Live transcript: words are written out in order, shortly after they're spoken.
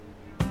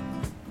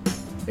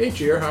Hey,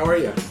 Cheer, how are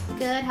you?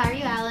 Good. How are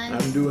you, Alan?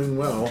 I'm doing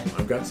well.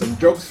 I've got some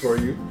jokes for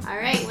you. All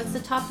right. What's the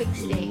topic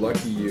today?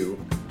 Lucky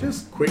you.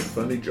 Just quick,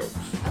 funny jokes.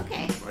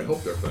 Okay. I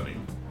hope they're funny.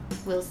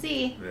 We'll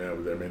see. Yeah,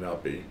 but they may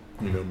not be.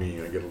 You know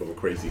me, I get a little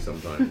crazy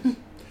sometimes.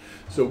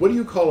 So what do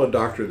you call a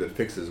doctor that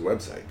fixes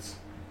websites?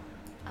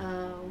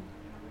 Oh.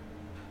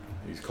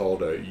 He's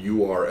called a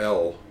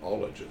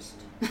URL-ologist.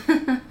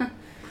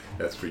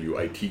 That's for you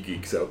IT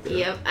geeks out there.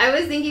 Yep. I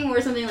was thinking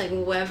more something like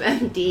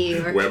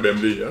WebMD or...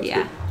 WebMD, that's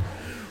Yeah. good.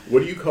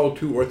 What do you call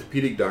two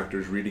orthopedic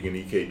doctors reading an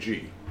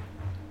EKG?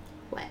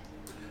 What?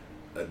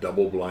 A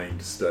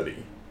double-blind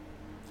study.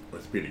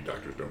 Orthopedic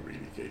doctors don't read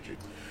EKG.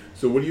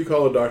 So what do you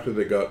call a doctor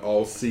that got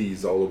all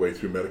C's all the way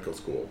through medical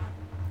school?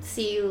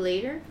 See you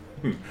later?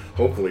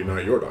 Hopefully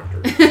not your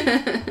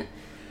doctor.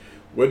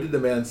 What did the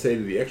man say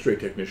to the x-ray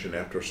technician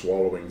after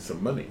swallowing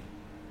some money?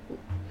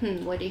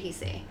 What did he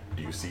say?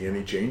 Do you see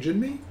any change in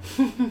me?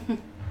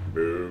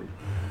 Boo.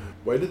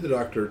 Why did the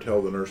doctor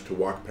tell the nurse to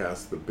walk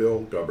past the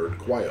pill cupboard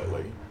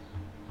quietly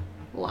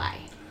Why?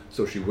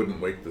 so she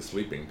wouldn't wake the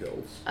sleeping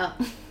pills? Oh.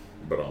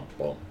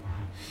 Ba-dum-bum.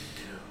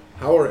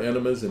 How are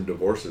enemas and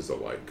divorces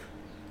alike?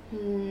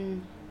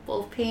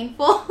 Both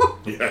painful?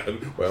 Yeah,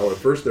 well, at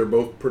first they're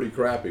both pretty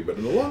crappy, but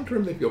in the long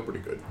term they feel pretty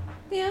good.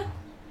 Yeah.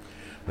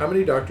 How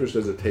many doctors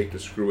does it take to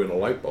screw in a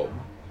light bulb?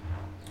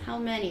 How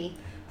many?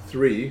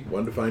 3,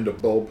 one to find a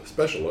bulb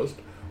specialist,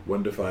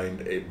 one to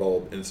find a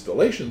bulb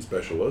installation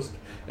specialist,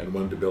 and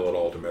one to bill it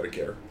all to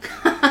Medicare.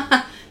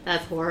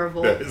 That's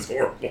horrible. That is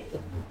horrible.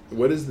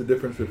 What is the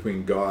difference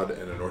between God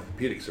and an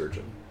orthopedic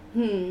surgeon?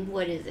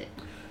 What is it?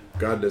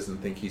 God doesn't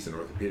think he's an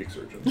orthopedic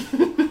surgeon.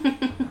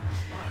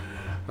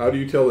 How do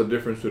you tell the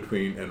difference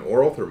between an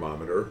oral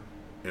thermometer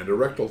and a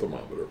rectal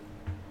thermometer?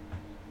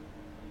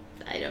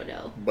 I don't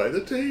know. By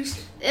the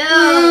taste.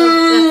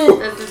 Ew!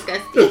 That's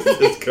disgusting. That's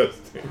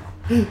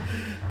disgusting.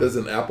 Does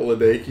an apple a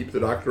day keep the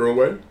doctor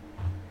away?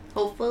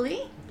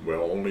 Hopefully.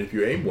 Well, only if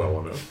you aim well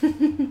enough.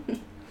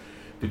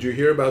 Did you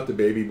hear about the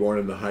baby born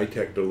in the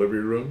high-tech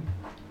delivery room?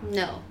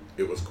 No.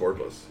 It was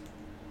cordless.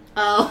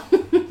 Oh.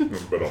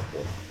 But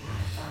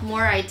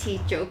More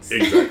IT jokes.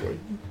 exactly.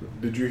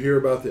 Did you hear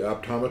about the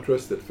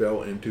optometrist that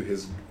fell into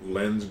his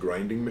lens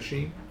grinding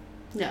machine?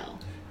 No.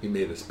 He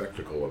made a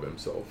spectacle of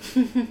himself.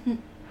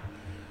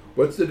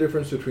 What's the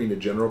difference between a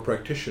general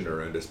practitioner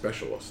and a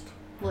specialist?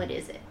 What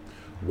is it?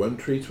 One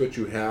treats what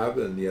you have,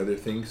 and the other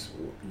thinks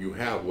you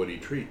have what he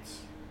treats.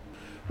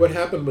 What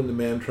happened when the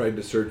man tried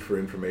to search for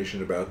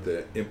information about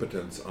the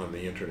impotence on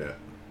the internet?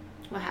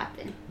 What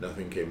happened?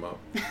 Nothing came up.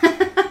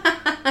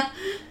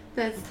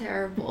 That's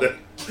terrible. Yeah.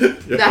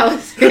 That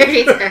was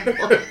very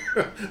terrible.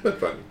 But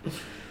funny.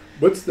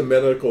 What's the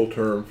medical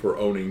term for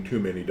owning too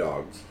many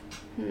dogs?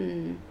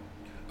 A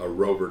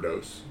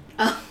roverdose.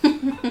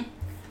 Oh.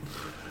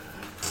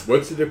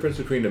 What's the difference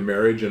between a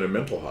marriage and a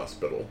mental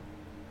hospital?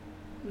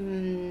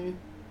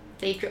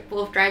 They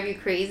both drive you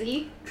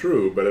crazy?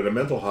 True, but at a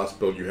mental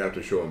hospital you have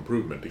to show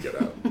improvement to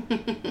get out.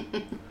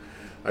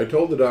 I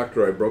told the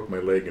doctor I broke my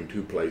leg in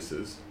 2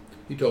 places.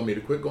 He told me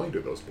to quit going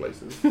to those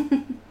places.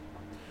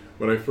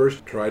 When I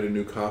first tried a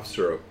new cough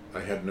syrup,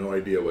 I had no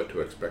idea what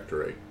to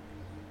expectorate.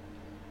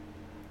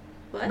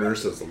 What?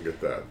 Nurses will get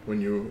that.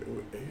 When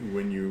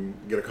you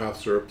get a cough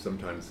syrup,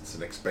 sometimes it's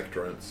an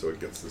expectorant, so it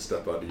gets the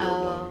stuff out of your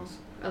lungs.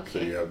 Okay.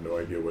 So you have no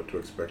idea what to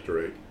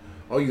expectorate.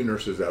 All you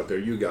nurses out there,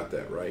 you got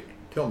that right.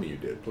 Tell me you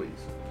did, please.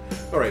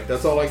 All right,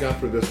 that's all I got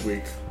for this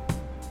week.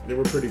 They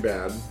were pretty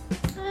bad.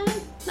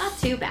 Not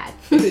too bad.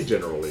 But they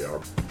generally are.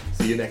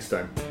 See you next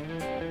time.